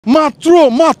মাত্র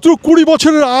মাত্র 20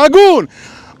 বছরের আগুন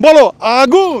বলো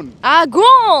আগুন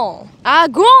আগুন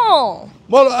আগুন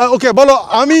বলো ওকে বলো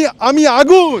আমি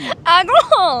আগুন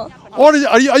আগুন Or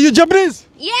are you Japanese?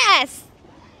 Yes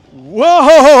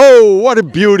Whoa, what a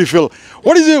beautiful.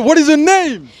 What is your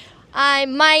name?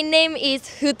 My name is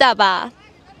Hutaba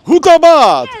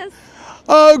Hutabat. Yes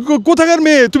কোথাকার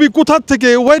মেয়ে তুমি কোথা থেকে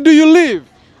Where do you live?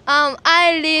 I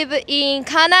live in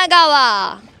Kanagawa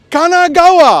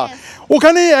Kanagawa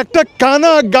ওখানে একটা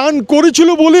কানা গান করেছিল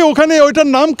বলে ওখানে ওইটার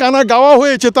নাম কানাগাওয়া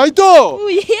হয়েছে তাই তো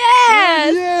Oh,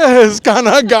 Yes ইয়েস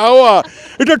কানাগাওয়া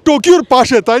এটা টোকিওর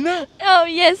পাশে তাই না Oh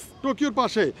yes টোকিওর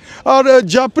পাশে আর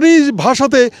জাপানিজ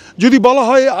ভাষাতে যদি বলা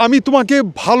হয় আমি তোমাকে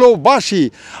ভালোবাসি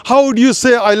how do you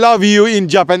say I love you in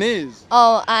Japanese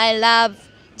Oh I love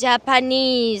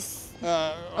Japanese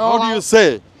how do you say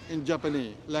in জাপানি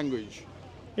language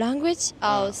language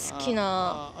好き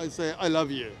な I say I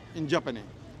love you in Japanese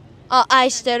愛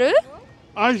してる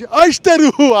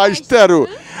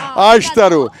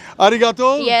আইশতারু আরিগাতো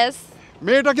Yes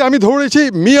মেয়েটাকে আমি ধরেছি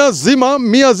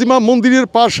মিয়াজিমা মন্দিরের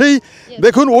পাশেই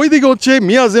দেখুন ওইদিকে হচ্ছে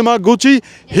মিয়াজিমা গুচি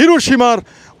হিরোশিমার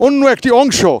অন্য একটি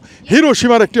অংশ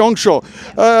হিরোশিমার একটি অংশ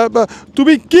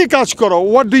তুমি কি কাজ করো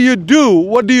what do you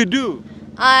do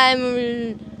I'm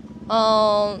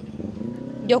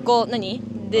旅行何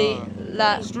で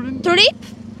student? trip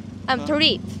I'm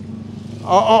trip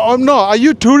No, are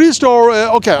you tourist or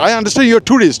okay, I understand you're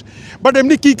tourist. But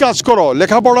এমনি কি কাজ করো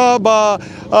লেখাপড়া বা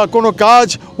কোনো কাজ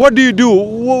what do you do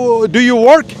do you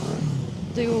work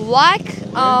do you work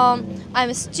I'm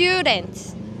a student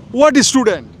what is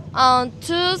student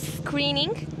to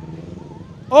screening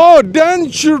oh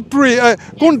dentistry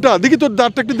কোনটা দেখি তোর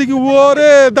দাঁতটা একটু দেখি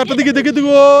ওরে দাঁতটা দেখি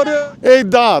ওরে এই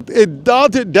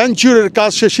দাঁত ডেন্টুরের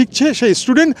কাজ সে শিখছে সেই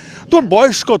স্টুডেন্ট তোর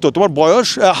বয়স কত তোমার বয়স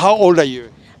how old are you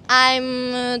I'm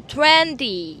 20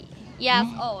 years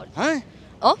old হ্যাঁ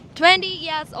oh 20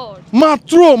 years old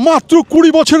মাত্র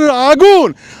 20 বছরের আগুন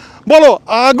বলো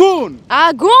আগুন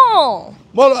আগুন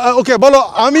বলো ওকে বলো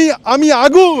আমি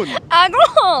আগুন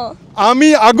আগুন আমি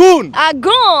আগুন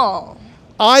আগুন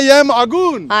I am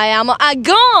আগুন I am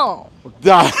আগুন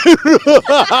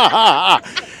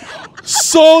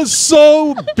so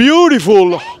beautiful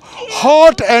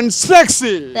hot and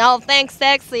sexy oh thanks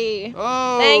sexy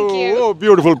thank you oh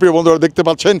beautiful প্রিয় বন্ধুরা দেখতে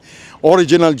পাচ্ছেন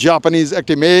অরিজিনাল জাপানিজ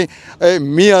একটি মেয়ে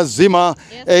মিয়াজিমা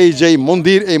এই যে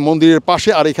এই মন্দিরের পাশে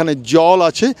আর এখানে জল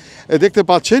আছে দেখতে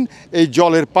পাচ্ছেন এই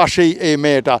জলের পাশেই এই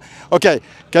মেয়েটা ওকে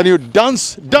ক্যান ইউ ডান্স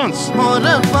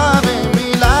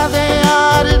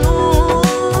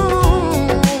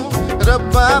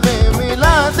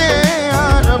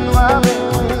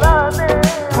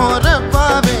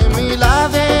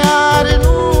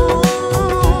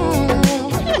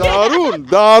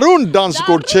দারুণ ডান্স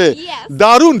করছে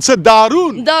দারুণ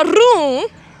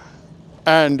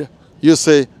and you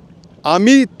say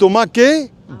আমি তোমাকে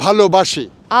ভালোবাসি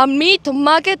আমি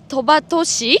তোমাকে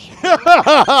ভালোবাসি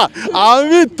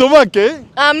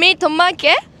আমি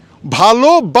তোমাকে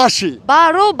ভালোবাসি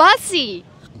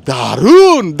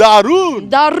দারুণ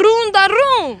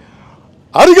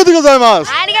আরিগাতো গোজাইমাস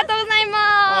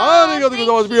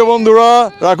প্রিয় বন্ধুরা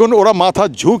এখন ওরা মাথা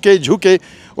ঝুঁকে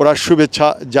ওরা শুভেচ্ছা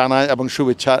জানায় এবং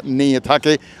শুভেচ্ছা নিয়ে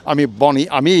থাকে আমি বনি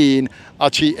আমিন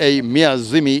আছি এই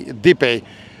মিয়াজিমি দ্বীপে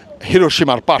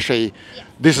হিরোশিমার পাশেই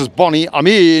this is Boni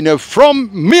Amin from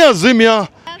মিয়াজিমা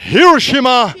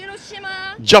Hiroshima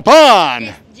Japan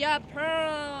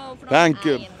thank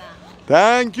you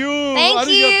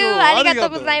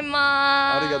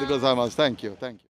আরিগাতো গোজাইমাস thank you